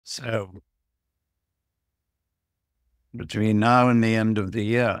So between now and the end of the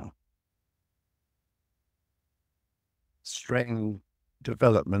year, strange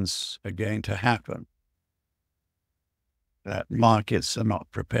developments are going to happen that markets are not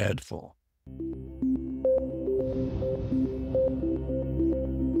prepared for.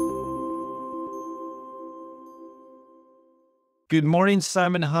 Good morning,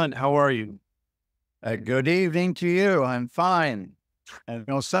 Simon Hunt. How are you? Good evening to you. I'm fine. And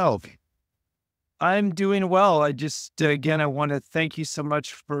yourself? I'm doing well. I just, again, I want to thank you so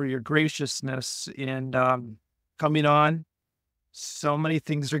much for your graciousness in coming on. So many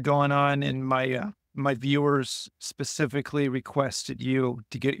things are going on, and my viewers specifically requested you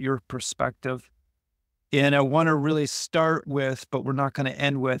to get your perspective. And I want to really start with, but we're not going to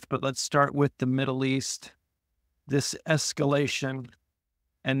end with, but let's start with the Middle East, this escalation,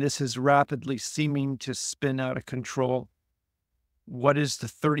 and this is rapidly seeming to spin out of control. What is the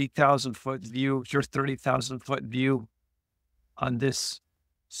 30,000-foot view, your 30,000-foot view on this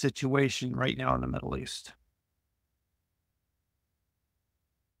situation right now in the Middle East?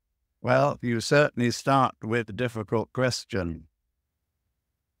 Well, you certainly start with a difficult question.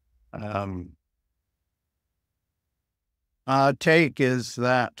 Our take is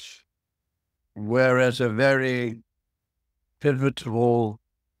that we're at a very pivotal,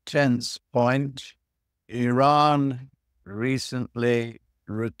 tense point. Iran recently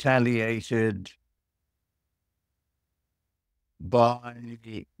retaliated by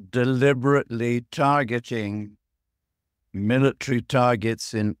deliberately targeting military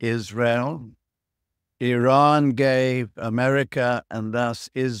targets in Israel. Iran gave America and thus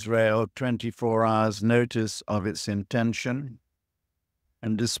Israel 24 hours notice of its intention.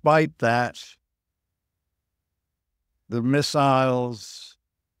 And despite that, the missiles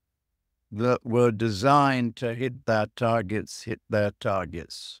that were designed to hit their targets hit their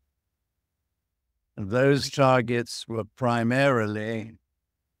targets. And those targets were primarily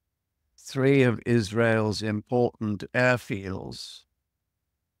three of Israel's important airfields,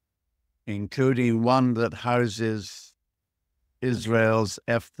 including one that houses Israel's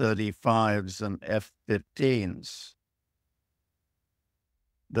F-35s and F-15s.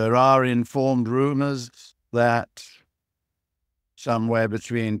 There are informed rumors that somewhere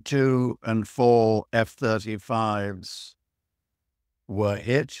between 2 and 4 F-35s were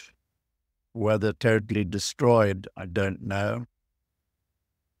hit. Whether totally destroyed, I don't know.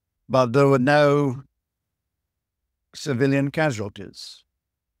 But there were no civilian casualties.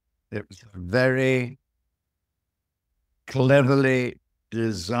 It was a very cleverly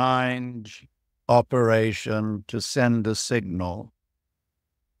designed operation to send a signal,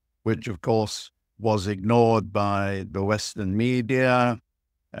 which of course was ignored by the Western media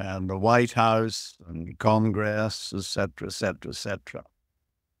and the White House and Congress, etc., etc., etc.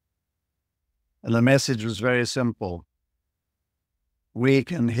 And the message was very simple. We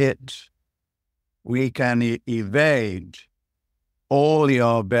can evade all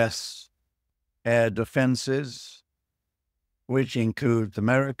your best air defenses, which include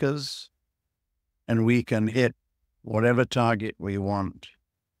America's, and we can hit whatever target we want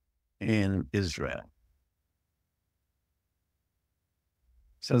in Israel.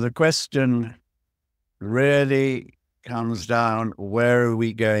 So the question really comes down, where are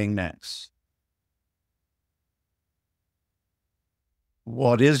we going next?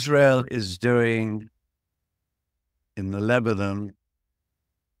 What Israel is doing in the Lebanon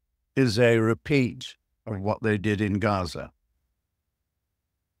is a repeat of what they did in Gaza.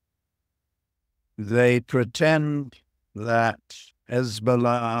 They pretend that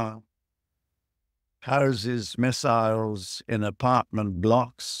Hezbollah houses missiles in apartment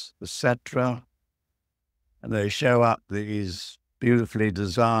blocks, etc. And they show up these beautifully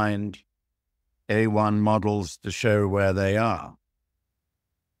designed A1 models to show where they are.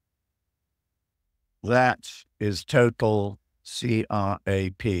 That is total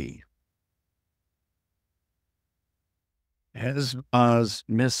CRAP. Hezbollah's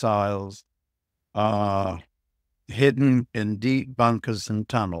missiles are hidden in deep bunkers and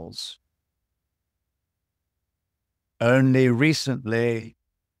tunnels. Only recently,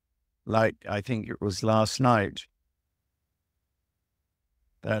 like I think it was last night,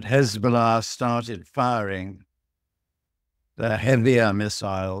 that Hezbollah started firing their heavier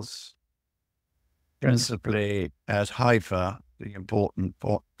missiles, principally at Haifa, the important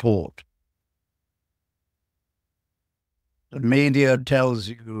port. The media tells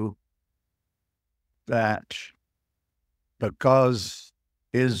you that because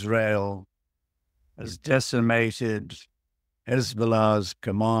Israel has decimated Hezbollah's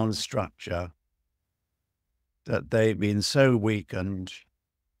command structure, that they've been so weakened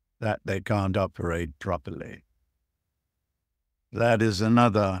that they can't operate properly. That is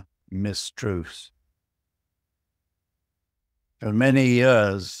another mistruth. For many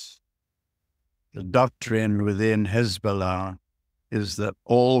years, the doctrine within Hezbollah is that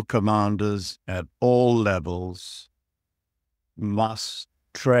all commanders at all levels must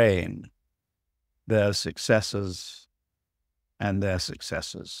train their successors and their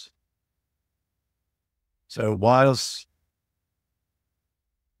successors. So whilst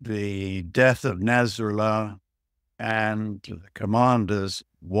the death of Nasrallah and the commanders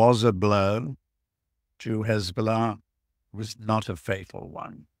was a blow to Hezbollah, it was not a fatal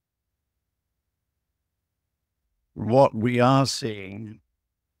one. What we are seeing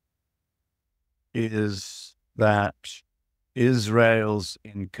is that Israel's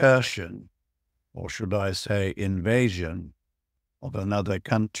incursion, or should I say invasion, of another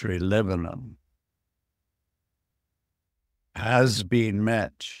country, Lebanon, has been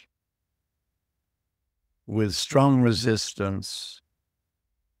met with strong resistance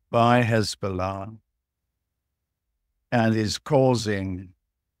by Hezbollah and is causing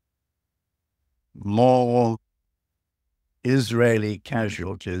more Israeli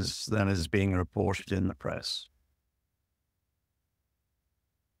casualties than is being reported in the press.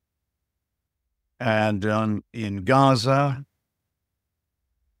 And in Gaza,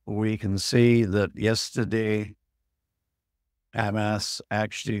 we can see that yesterday Hamas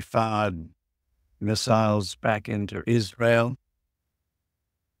actually fired missiles back into Israel.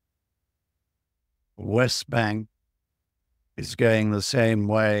 West Bank is going the same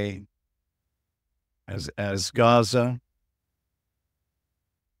way as Gaza.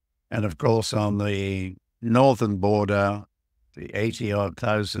 And of course, on the northern border, the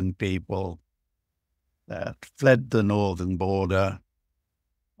 80,000 people that fled the northern border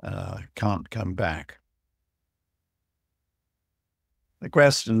can't come back. The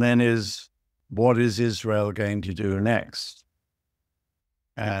question then is, what is Israel going to do next?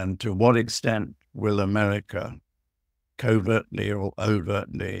 And to what extent will America covertly or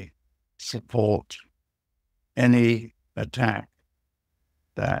overtly support any attack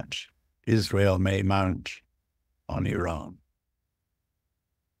that Israel may mount on Iran?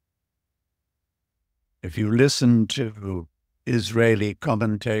 If you listen to Israeli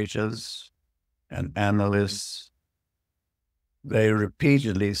commentators and analysts, they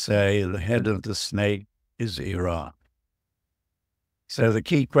repeatedly say the head of the snake is Iran. So the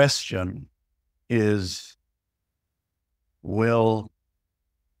key question is, will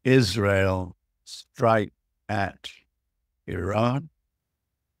Israel strike at Iran?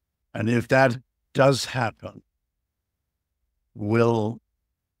 And if that does happen, will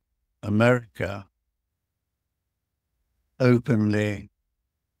America openly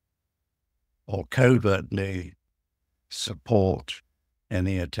or covertly support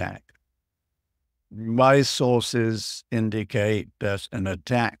any attack? My sources indicate that an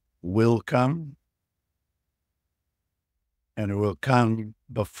attack will come, and it will come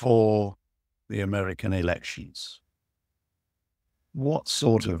before the American elections. What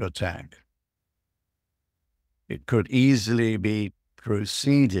sort of attack? It could easily be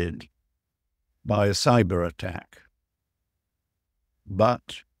preceded by a cyber attack.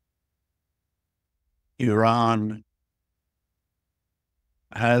 But Iran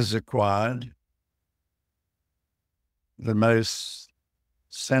has acquired the most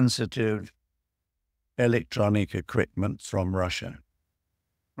sensitive electronic equipment from Russia,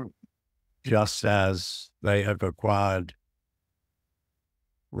 just as they have acquired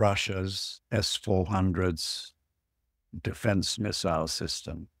Russia's S-400s defense missile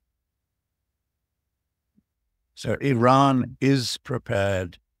system. So Iran is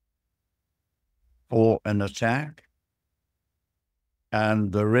prepared for an attack,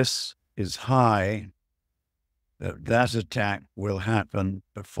 and the risk is high that that attack will happen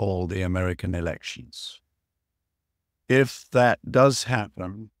before the American elections. If that does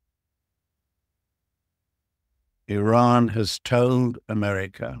happen, Iran has told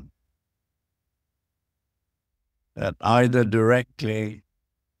America that either directly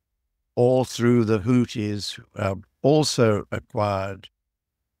or through the Houthis, who have also acquired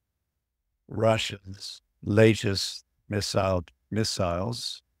Russia's latest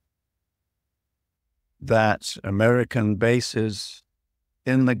missiles, that American bases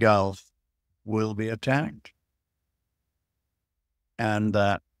in the Gulf will be attacked, and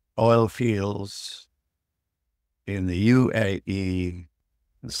that oil fields in the UAE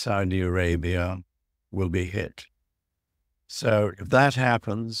and Saudi Arabia will be hit. So if that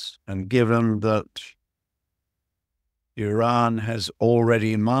happens, and given that Iran has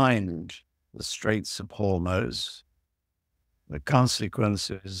already mined the Straits of Hormuz, the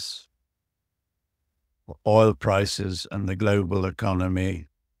consequences for oil prices and the global economy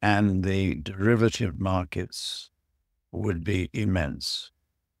and the derivative markets would be immense.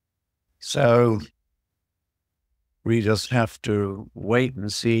 So we just have to wait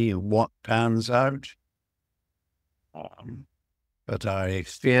and see what pans out. But I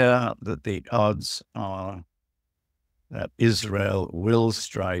fear that the odds are that Israel will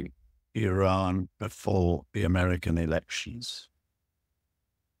strike Iran before the American elections,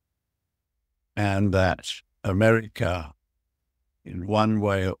 and that America, in one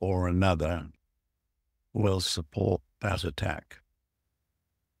way or another, will support that attack.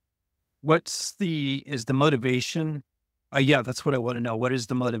 Is the motivation? Yeah, that's what I want to know. What is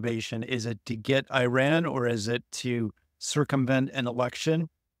the motivation? Is it to get Iran, or is it to circumvent an election?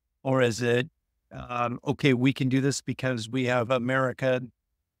 Or is it, okay, we can do this because we have America,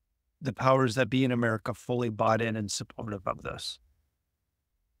 the powers that be in America, fully bought in and supportive of this?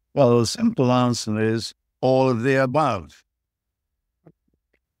 Well, the simple answer is all of the above.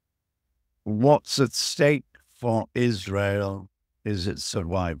 What's at stake for Israel is its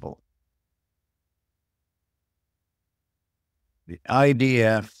survival. The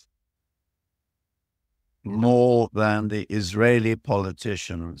IDF, more than the Israeli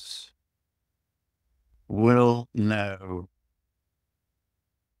politicians, will know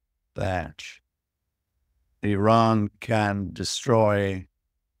that Iran can destroy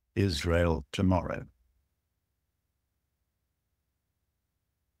Israel tomorrow.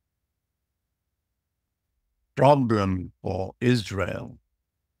 Problem for Israel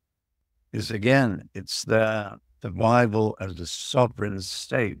is, again, it's their survival as a sovereign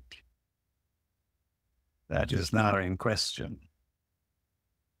state that is now in question.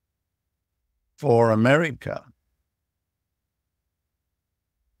 For America,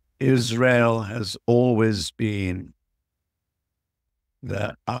 Israel has always been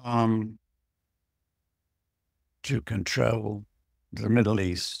the arm to control the Middle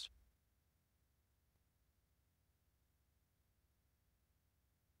East.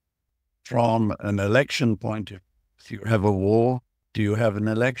 From an election point of view, if you have a war, do you have an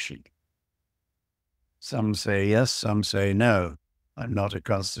election? Some say yes, some say no. I'm not a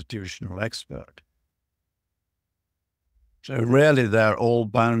constitutional expert. So really, they're all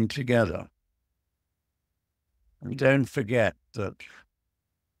bound together. And don't forget that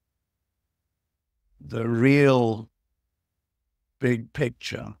the real big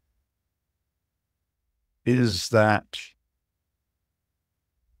picture is that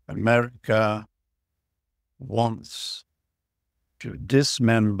America wants to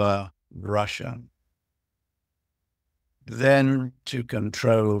dismember Russia, then to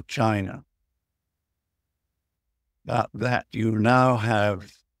control China. But that you now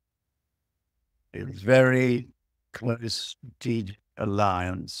have a very close strategic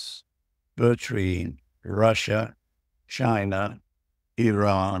alliance between Russia, China,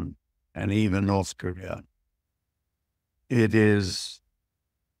 Iran, and even North Korea. It is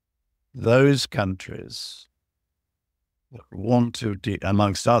those countries that want to,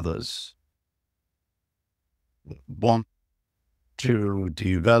 amongst others, want to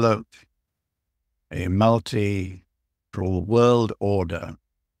develop a multi-polar world order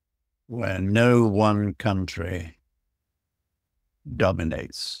where no one country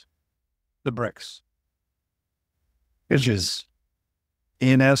dominates. The BRICS. Which is,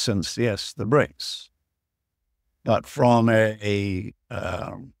 in essence, yes, the BRICS. But from a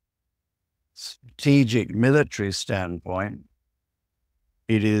strategic military standpoint,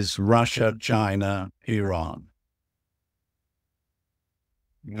 it is Russia, China, Iran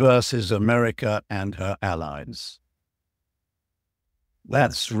versus America and her allies.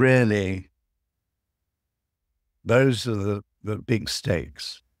 That's really, those are the big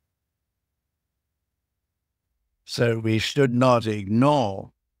stakes. So we should not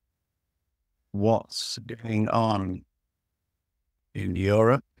ignore what's going on in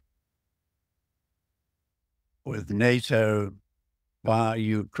Europe with NATO via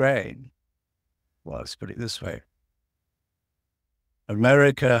Ukraine. Well, let's put it this way.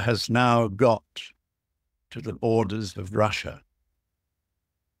 America has now got to the borders of Russia.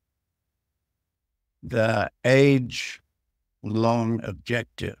 The age-long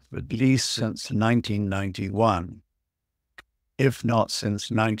objective, at least since 1991, if not since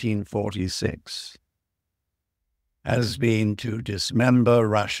 1946, has been to dismember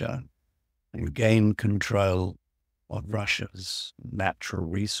Russia and gain control of Russia's natural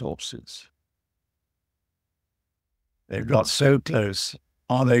resources. They've got so close.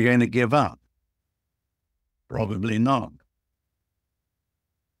 Are they going to give up? Probably not.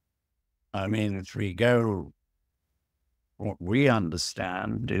 I mean, if we go what we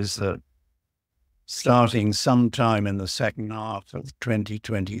understand is that starting sometime in the second half of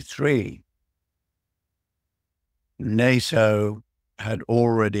 2023, NATO had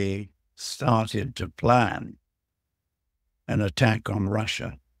already started to plan an attack on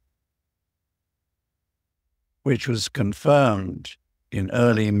Russia, which was confirmed in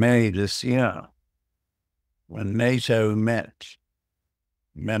early May this year when NATO met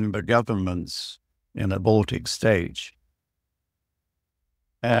member governments in a Baltic state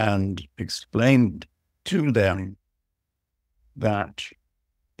and explained to them that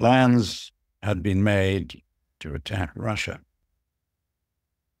plans had been made to attack Russia.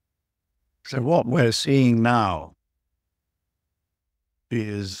 So what we're seeing now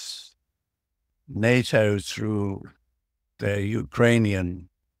is NATO, through their Ukrainian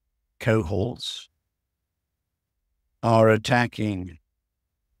cohorts, are attacking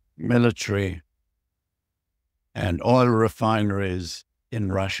military and oil refineries in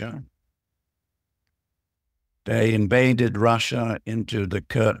Russia. They invaded Russia into the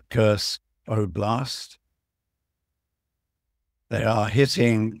Kursk Oblast. They are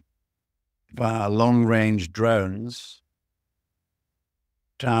hitting via long-range drones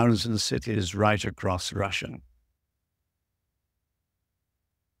towns and cities right across Russia.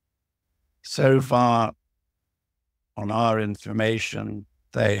 So far, on our information,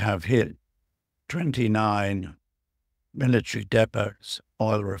 they have hit 29 military depots,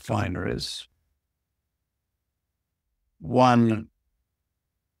 oil refineries. One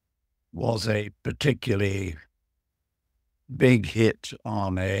was a particularly big hit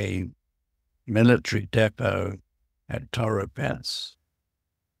on a military depot at Toropets,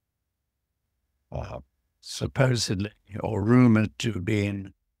 supposedly or rumored to have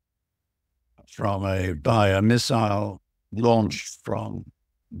been by a missile launched from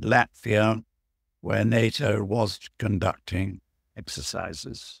Latvia, where NATO was conducting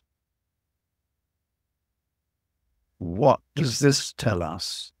exercises. What does this tell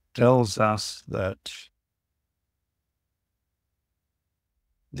us? It tells us that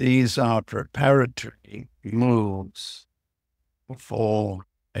these are preparatory moves for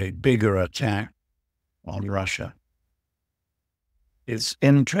a bigger attack on Russia. It's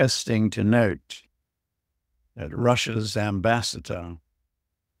interesting to note that Russia's ambassador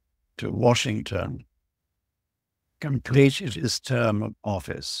to Washington completed his term of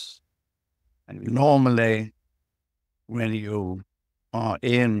office. And normally, when you are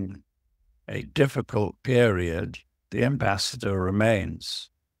in a difficult period, the ambassador remains.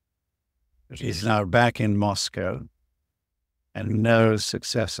 But he's now back in Moscow, and no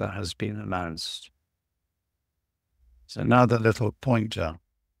successor has been announced. It's another little pointer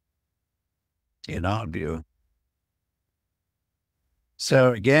in our view.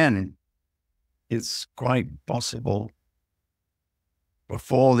 So again, it's quite possible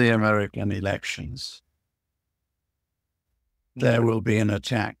before the American elections, there will be an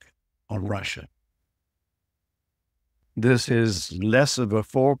attack on Russia. This is less of a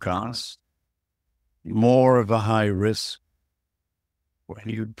forecast, more of a high risk when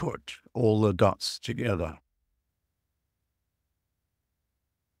you put all the dots together.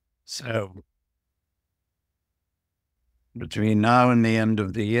 So, between now and the end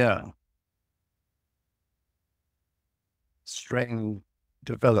of the year, strange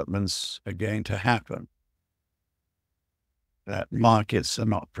developments are going to happen that markets are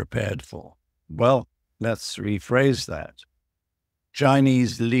not prepared for. Well, let's rephrase that.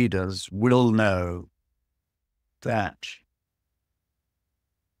 Chinese leaders will know that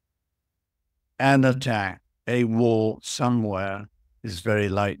an attack, a war somewhere, is very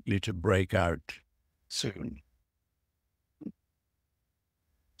likely to break out soon.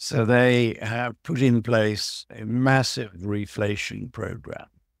 So they have put in place a massive reflation program,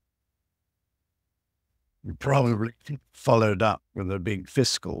 probably followed up with a big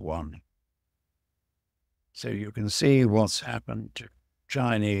fiscal one. So you can see what's happened to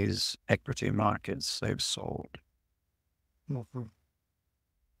Chinese equity markets. They've sold.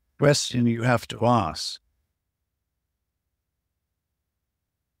 Question you have to ask: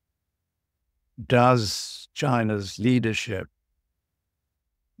 does China's leadership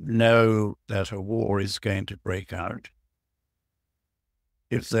know that a war is going to break out?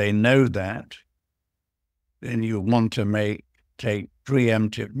 If they know that, then you want to take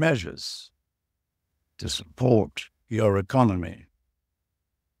preemptive measures to support your economy.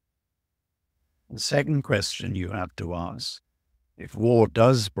 The second question you have to ask: if war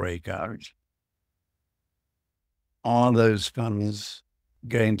does break out, are those funds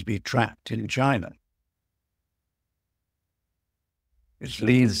going to be trapped in China? Which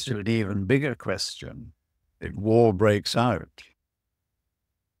leads to an even bigger question: if war breaks out,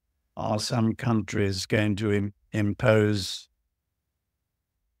 are some countries going to impose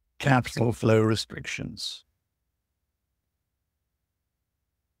capital flow restrictions?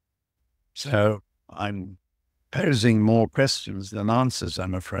 So I'm posing more questions than answers,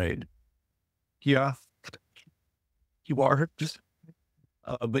 I'm afraid. Yeah, you are.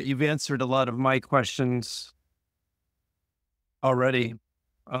 But you've answered a lot of my questions already.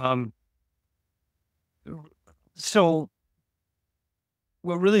 Um, so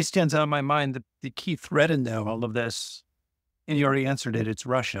what really stands out in my mind, the key thread in all of this, and you already answered it, it's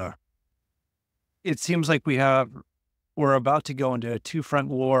Russia. It seems like we're about to go into a two-front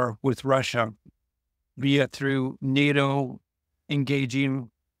war with Russia, be it through NATO engaging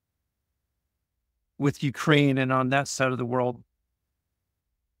with Ukraine and on that side of the world,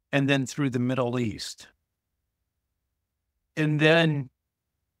 and then through the Middle East. And then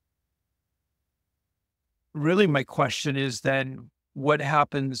really my question is then what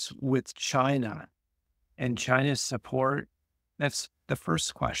happens with China and China's support? That's the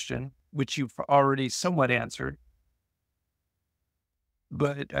first question, which you've already somewhat answered.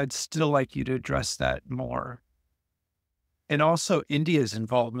 But I'd still like you to address that more. And also India's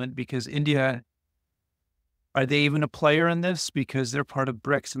involvement, because India, are they even a player in this? Because they're part of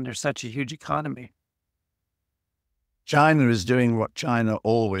BRICS and they're such a huge economy. China is doing what China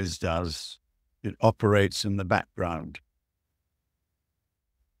always does. It operates in the background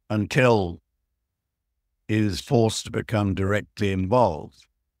until it is forced to become directly involved.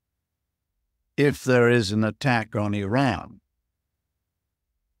 If there is an attack on Iran,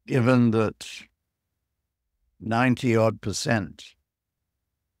 given that 90-odd%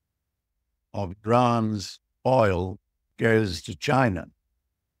 of Iran's oil goes to China,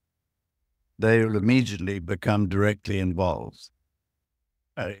 they will immediately become directly involved.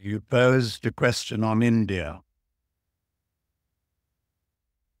 You posed a question on India.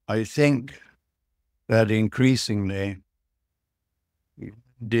 I think that increasingly,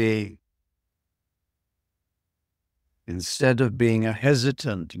 instead of being a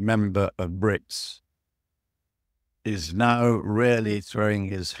hesitant member of BRICS, is now really throwing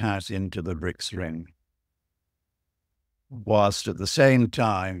his hat into the BRICS ring, whilst at the same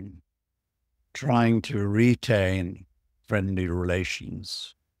time trying to retain friendly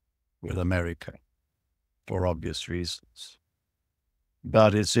relations with America for obvious reasons.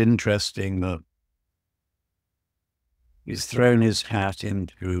 But it's interesting that he's thrown his hat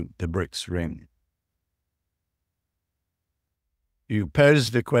into the BRICS ring. You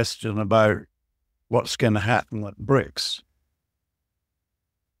posed the question about what's going to happen at BRICS.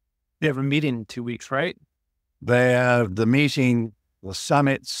 They have a meeting in 2 weeks, right? The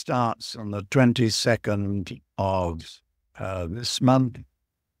summit starts on the 22nd of this month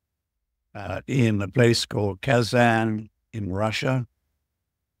in a place called Kazan in Russia.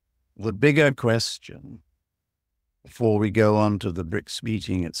 The bigger question, before we go on to the BRICS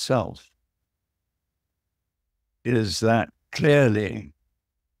meeting itself, is that clearly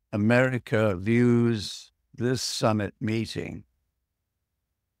America views this summit meeting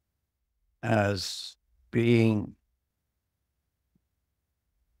as being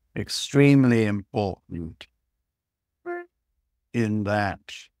extremely important in that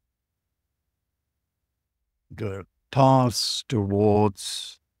the paths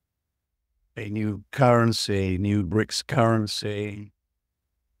towards a new currency, new BRICS currency,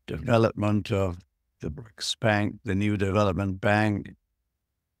 development of the BRICS Bank, the new development bank,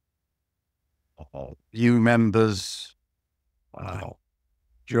 new members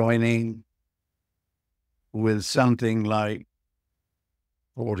joining with something like,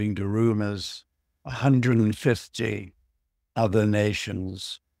 according to rumors, 150 other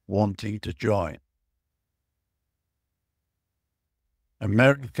nations wanting to join.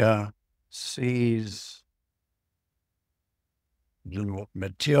 America sees the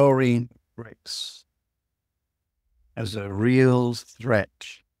maturing BRICS as a real threat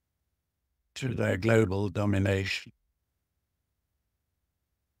to their global domination.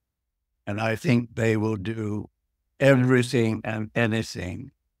 And I think they will do everything and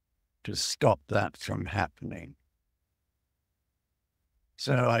anything to stop that from happening.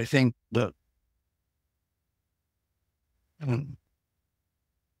 So I think that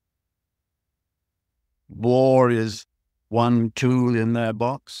war is one tool in their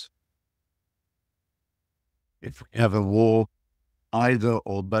box. If we have a war, either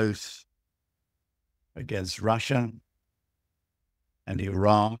or both, against Russia and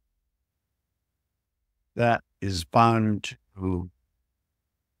Iran, that is bound to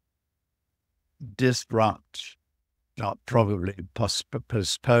disrupt, not probably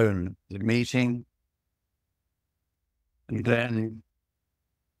postpone the meeting, And then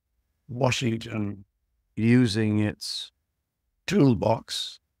Washington, using its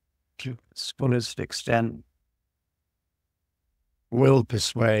toolbox to its fullest extent, will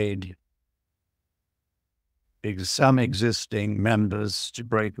persuade some existing members to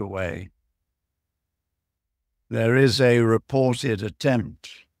break away. There is a reported attempt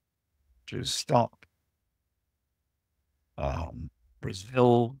to stop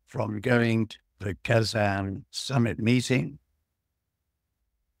Brazil from going to the Kazan summit meeting.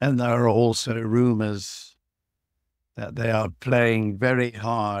 And there are also rumors that they are playing very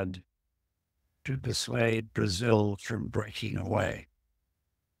hard to persuade Brazil from breaking away.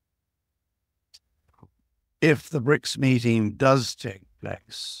 If the BRICS meeting does take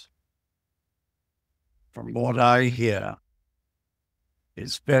place, from what I hear,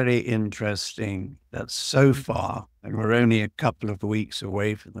 it's very interesting that so far, and we're only a couple of weeks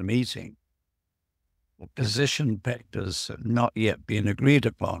away from the meeting, the position papers have not yet been agreed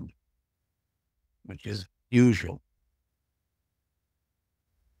upon, which is usual.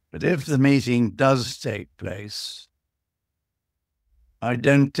 But if the meeting does take place, I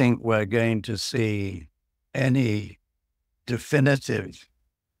don't think we're going to see any definitive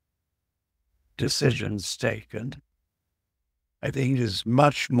decisions taken. I think it is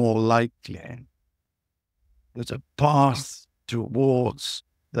much more likely that a path towards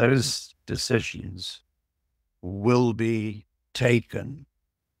those decisions will be taken,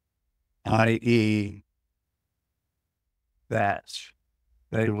 i.e., that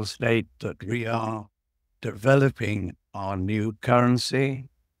they will state that we are developing our new currency.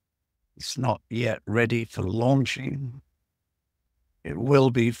 It's not yet ready for launching. It will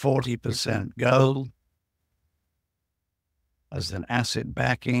be 40% gold as an asset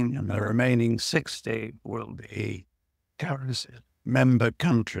backing, and the remaining 60 will be currency member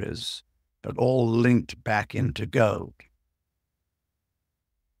countries, but all linked back into gold.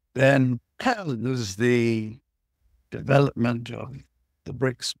 Then there's the development of the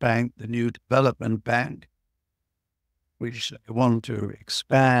BRICS Bank, the new development bank, which they want to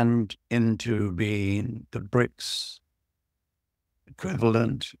expand into being the BRICS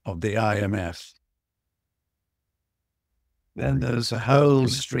equivalent of the IMF. Then there's a whole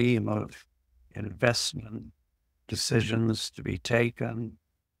stream of investment decisions to be taken,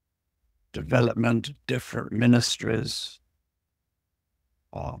 development of different ministries,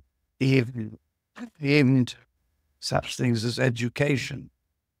 or even such things as education.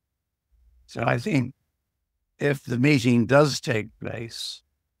 So I think if the meeting does take place,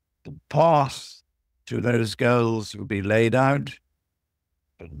 the path to those goals will be laid out,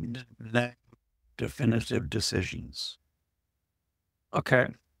 but no definitive decisions. Okay.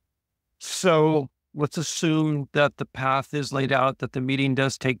 So let's assume that the path is laid out, that the meeting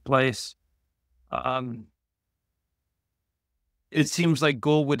does take place. It seems like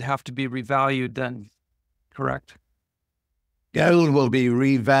gold would have to be revalued then, correct? Gold will be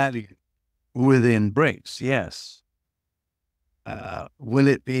revalued within BRICS, yes.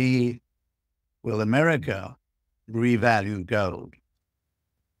 Will America revalue gold?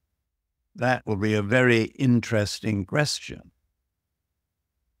 That will be a very interesting question.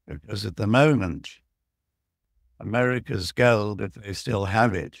 Because at the moment, America's gold, if they still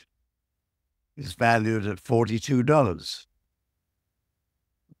have it, is valued at $42.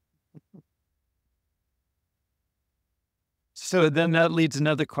 So then that leads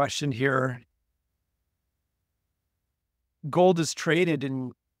another question here. Gold is traded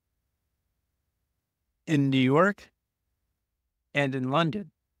in New York and in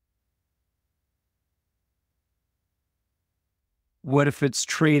London. What if it's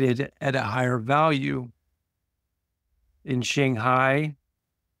traded at a higher value in Shanghai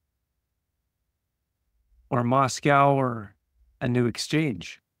or Moscow or a new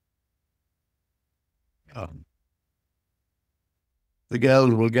exchange? The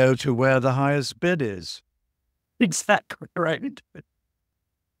gold will go to where the highest bid is. Exactly right.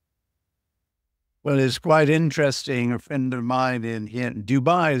 Well, it's quite interesting. A friend of mine in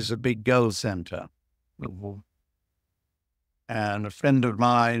Dubai is a big gold center. And a friend of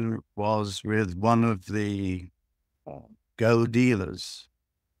mine was with one of the gold dealers.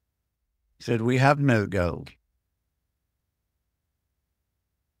 He said, "We have no gold.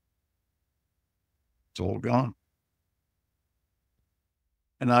 It's all gone."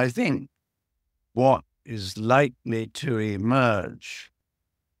 And I think what is likely to emerge,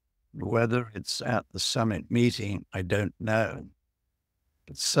 whether it's at the summit meeting, I don't know,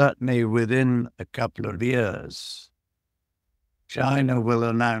 but certainly within a couple of years, China will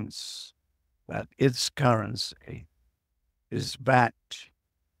announce that its currency is backed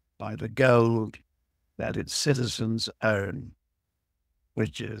by the gold that its citizens own,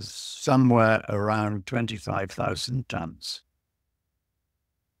 which is somewhere around 25,000 tons,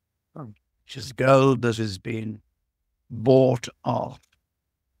 which is gold that has been bought off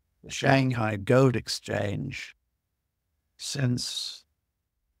the Shanghai Gold Exchange since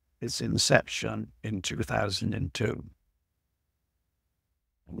its inception in 2002.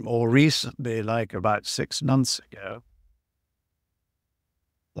 More recently, like about 6 months ago,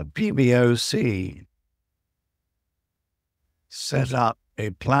 the PBOC set up a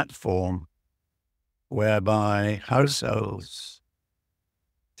platform whereby households,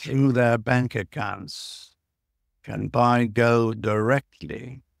 through their bank accounts, can buy gold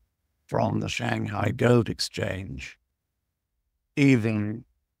directly from the Shanghai Gold Exchange, even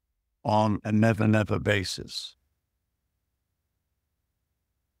on a never-never basis.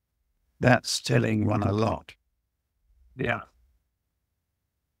 That's telling one a lot. Yeah.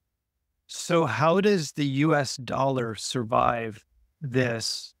 So how does the US dollar survive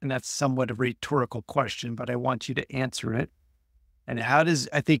this? And that's somewhat a rhetorical question, but I want you to answer it. And how does,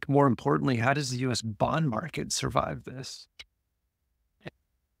 I think more importantly, how does the US bond market survive this?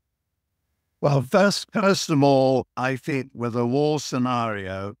 Well, first of all, I think with a war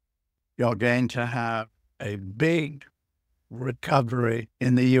scenario, you're going to have a big recovery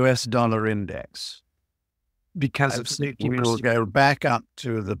in the US dollar index. Because of safety. We will go back up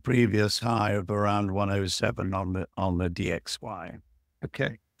to the previous high of around 107 on the DXY.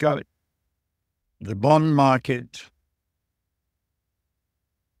 Okay, got it. The bond market,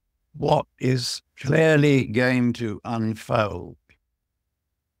 what is clearly going to unfold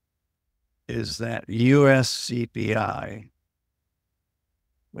is that US CPI,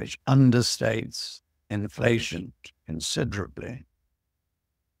 which understates inflation considerably,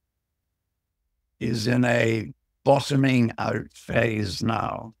 is in a bottoming out phase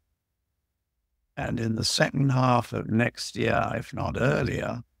now. And in the second half of next year, if not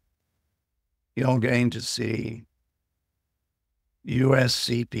earlier, you're going to see US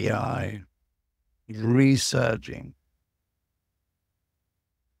CPI resurging.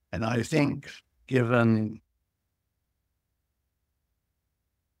 And I think given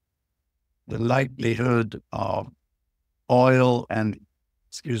the likelihood of oil and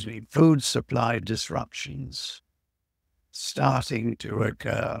food supply disruptions starting to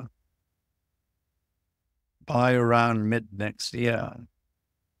occur by around mid next year,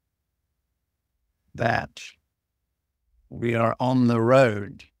 that we are on the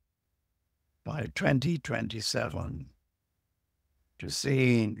road by 2027 to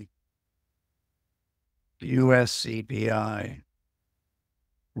seeing US CPI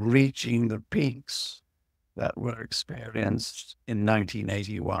reaching the peaks that were experienced in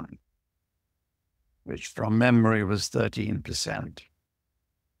 1981, which from memory was 13%.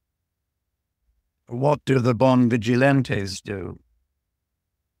 What do the bond vigilantes do?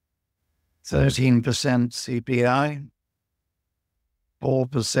 13% CPI,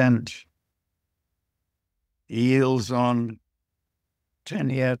 4% yields on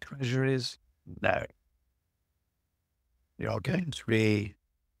 10-year treasuries? No. You're going to be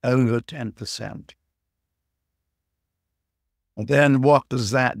over 10%. And then what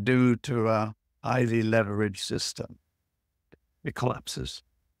does that do to a highly leveraged system? It collapses.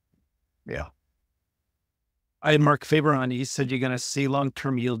 Yeah. I had Mark Faber on. He said you're going to see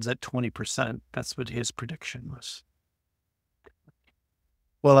long-term yields at 20%. That's what his prediction was.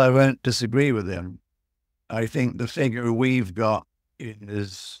 Well, I won't disagree with him. I think the figure we've got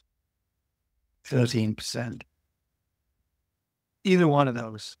is 13%. Either one of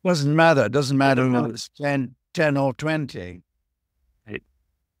those. Doesn't matter. Doesn't matter whether it's 10 or 20. Right.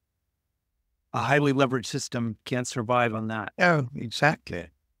 A highly leveraged system can't survive on that. Oh, exactly.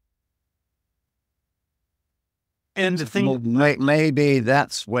 And the thing, maybe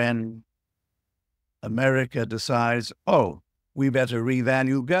that's when America decides, oh, we better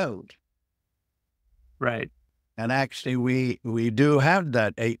revalue gold. right. And actually, we do have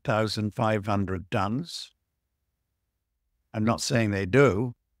that 8,500 tons. I'm not saying they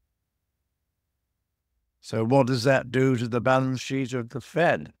do. So what does that do to the balance sheet of the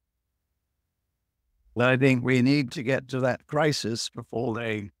Fed? Well, I think we need to get to that crisis before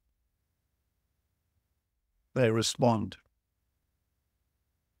they respond.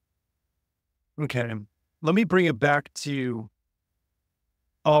 Okay. Let me bring it back to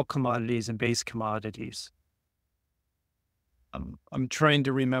all commodities and base commodities. I'm trying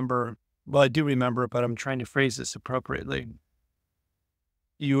to remember, well, I do remember, but I'm trying to phrase this appropriately.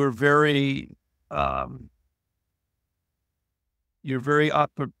 You were very,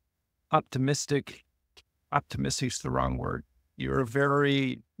 optimistic. Optimistic is the wrong word. You're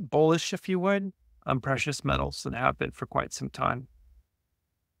very bullish, if you would, on precious metals and have been for quite some time.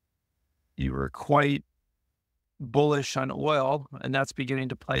 You were quite bullish on oil, and that's beginning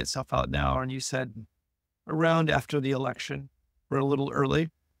to play itself out now. And you said around after the election. We're a little early,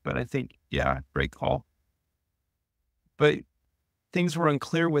 but I think, yeah, great call. But things were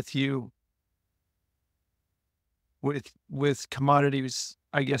unclear with you with commodities,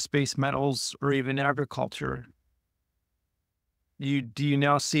 I guess, base metals or even agriculture. Do you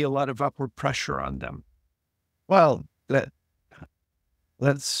now see a lot of upward pressure on them? Well,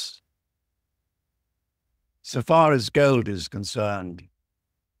 let's, so far as gold is concerned,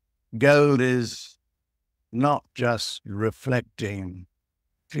 gold is not just reflecting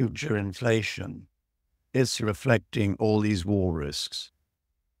future inflation, it's reflecting all these war risks.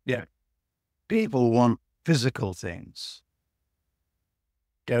 Yeah. People want physical things.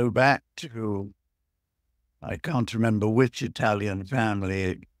 Go back to, I can't remember which Italian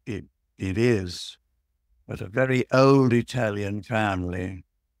family it is, but a very old Italian family.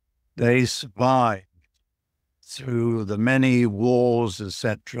 They survived through the many wars,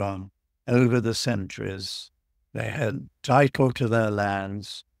 etc., over the centuries. They had title to their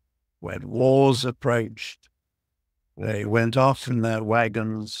lands. When wars approached, they went off in their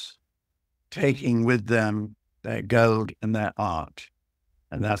wagons, taking with them their gold and their art.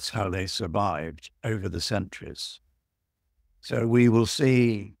 And that's how they survived over the centuries. So we will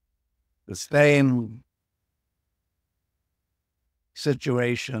see the same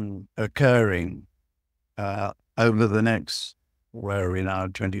situation occurring over the next, where are we now,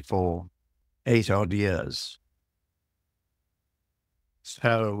 24, 8-odd years.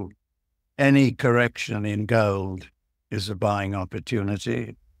 So any correction in gold is a buying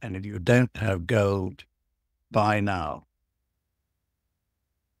opportunity. And if you don't have gold, buy now.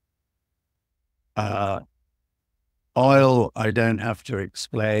 Oil, I don't have to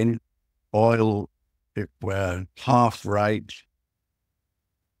explain. Oil, if we're half right,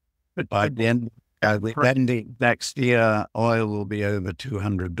 but by the end of next year, oil will be over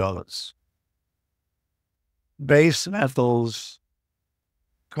 $200. Base metals,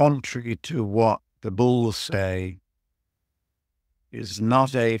 contrary to what the bulls say, is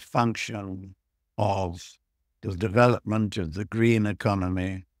not a function of the development of the green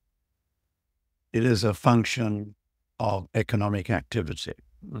economy. It is a function of economic activity.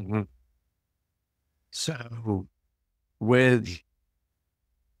 Mm-hmm. So with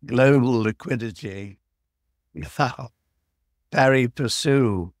global liquidity, pari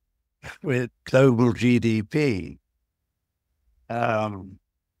passu with global GDP,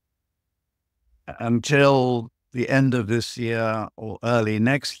 until the end of this year or early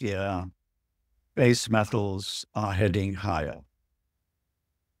next year, base metals are heading higher.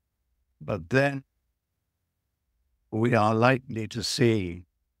 But then we are likely to see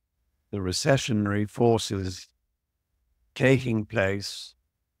the recessionary forces taking place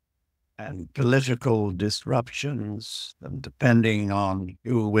and political disruptions, and depending on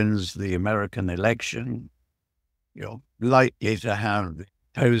who wins the American election, you're likely to have the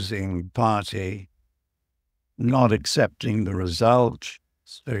opposing party not accepting the result.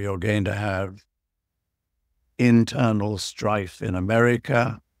 So you're going to have internal strife in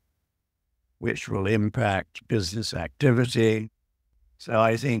America, which will impact business activity. So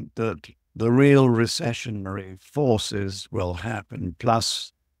I think that the real recessionary forces will happen,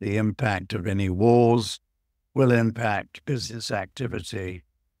 plus the impact of any wars will impact business activity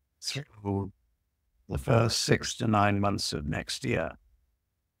through the first 6 to 9 months of next year.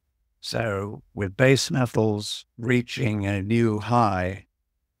 So with base metals reaching a new high,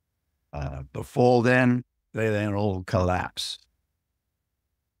 before then, they then all collapse.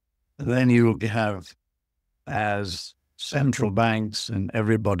 And then you'll have, as central banks and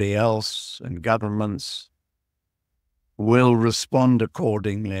everybody else and governments will respond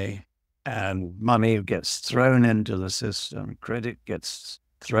accordingly, and money gets thrown into the system, credit gets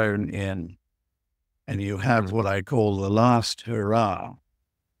thrown in, and you have what I call the last hurrah,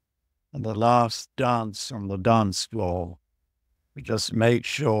 and the last dance on the dance floor. Just make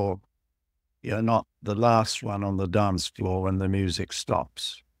sure you're not the last one on the dance floor when the music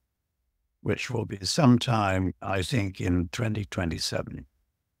stops, which will be sometime, I think, in 2027.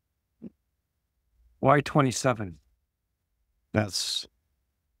 Why 27? That's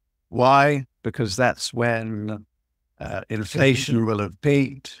why, because that's when inflation will have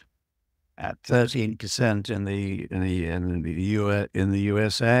peaked at 13% in the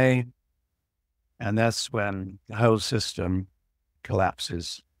USA, and that's when the whole system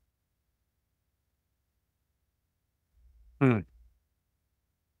collapses.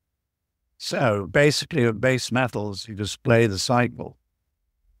 So basically, with base metals, you just play the cycle.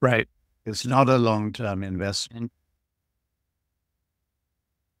 Right. It's not a long-term investment.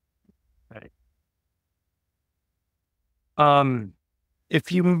 Right.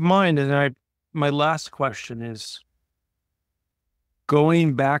 If you mind, my last question is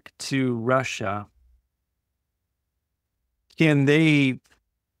going back to Russia. Do they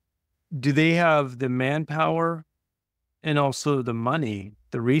have the manpower and also the money,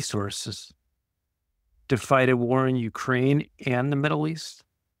 the resources to fight a war in Ukraine and the Middle East?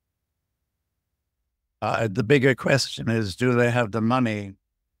 The bigger question is, do they have the money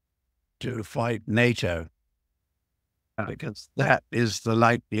to fight NATO? Because that is the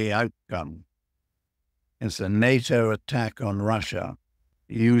likely outcome. It's a NATO attack on Russia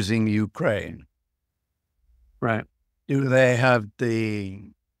using Ukraine. Right. Do they have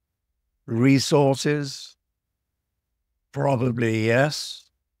the resources? Probably yes.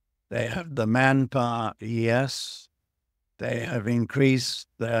 They have the manpower, yes. They have increased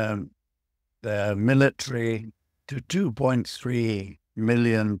their military to 2.3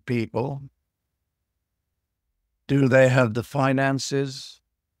 million people. Do they have the finances?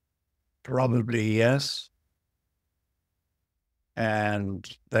 Probably yes. And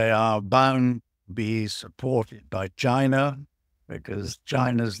they are bound to be supported by China, because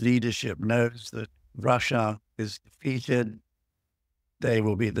China's leadership knows that Russia is defeated. They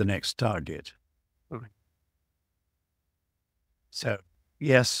will be the next target. Okay. So,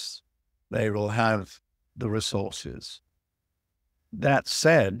 yes, they will have the resources. That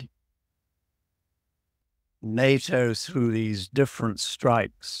said, NATO, through these different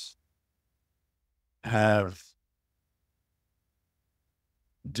strikes, have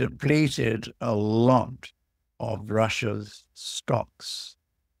depleted a lot of Russia's stocks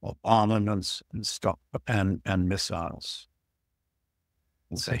of armaments and missiles.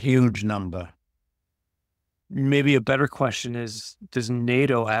 It's a huge number. Maybe a better question is, does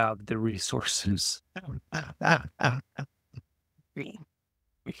NATO have the resources?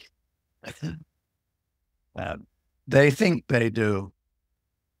 They think they do.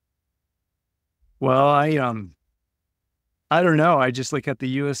 Well, I don't know. I just look at the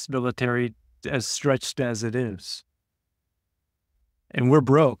U.S. military as stretched as it is, and we're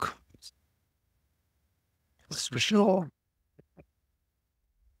broke. That's for sure.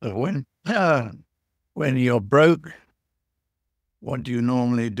 But when you're broke, what do you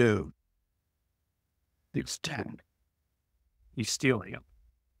normally do? You stand. You steal him.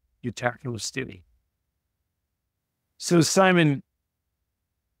 You attack him with stealing. So, Simon,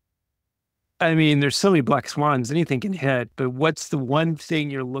 I mean, there's so many black swans, anything can hit, but what's the one thing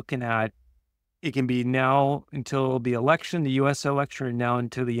you're looking at? It can be now until the election, the U.S. election, and now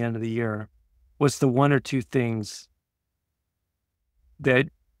until the end of the year. What's the one or two things that,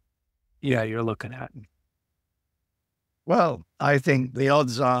 you're looking at? Well, I think the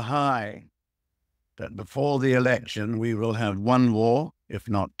odds are high that before the election, we will have one war, if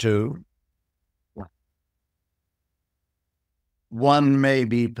not two. One may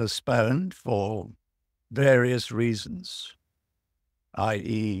be postponed for various reasons,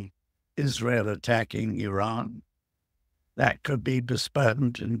 i.e., Israel attacking Iran. That could be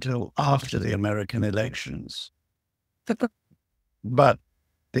postponed until after the American elections. But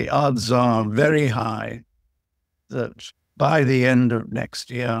the odds are very high that by the end of next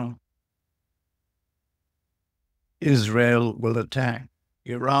year, Israel will attack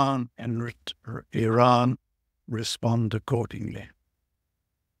Iran and Iran respond accordingly.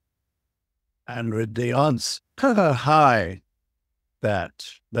 And with the odds high that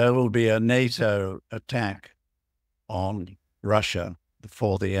there will be a NATO attack on Russia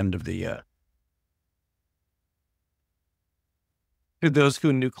before the end of the year. Could those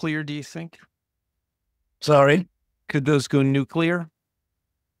go nuclear, do you think? Sorry? Could those go nuclear?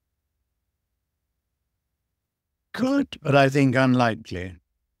 Could, but I think unlikely.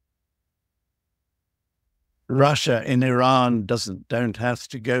 Russia and Iran don't have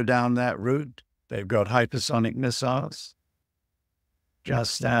to go down that route. They've got hypersonic missiles,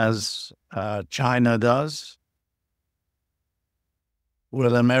 just as China does.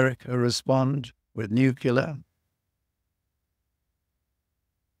 Will America respond with nuclear?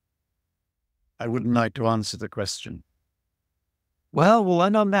 I wouldn't like to answer the question. Well, we'll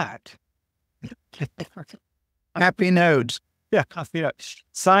end on that. Happy note. Yeah.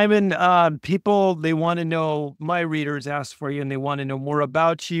 Simon, people, they want to know, my readers ask for you and they want to know more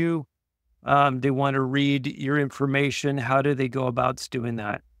about you. They want to read your information. How do they go about doing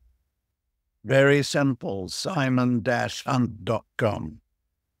that? Very simple, simon-hunt.com.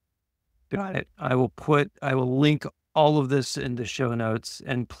 Got it. I will link all of this in the show notes.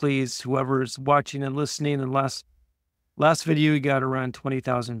 And please, whoever's watching and listening, and last Last video got around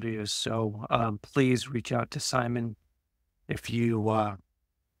 20,000 views. So please reach out to Simon if you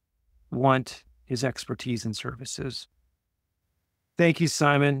want his expertise and services. Thank you,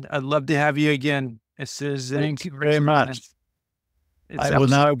 Simon. I'd love to have you again. Thank you very much. I will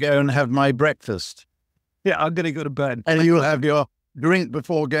now go and have my breakfast. Yeah, I'm going to go to bed. And you'll have your drink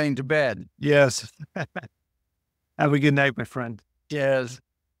before going to bed. Yes. Have a good night, my friend. Cheers.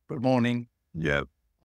 Good morning. Yeah.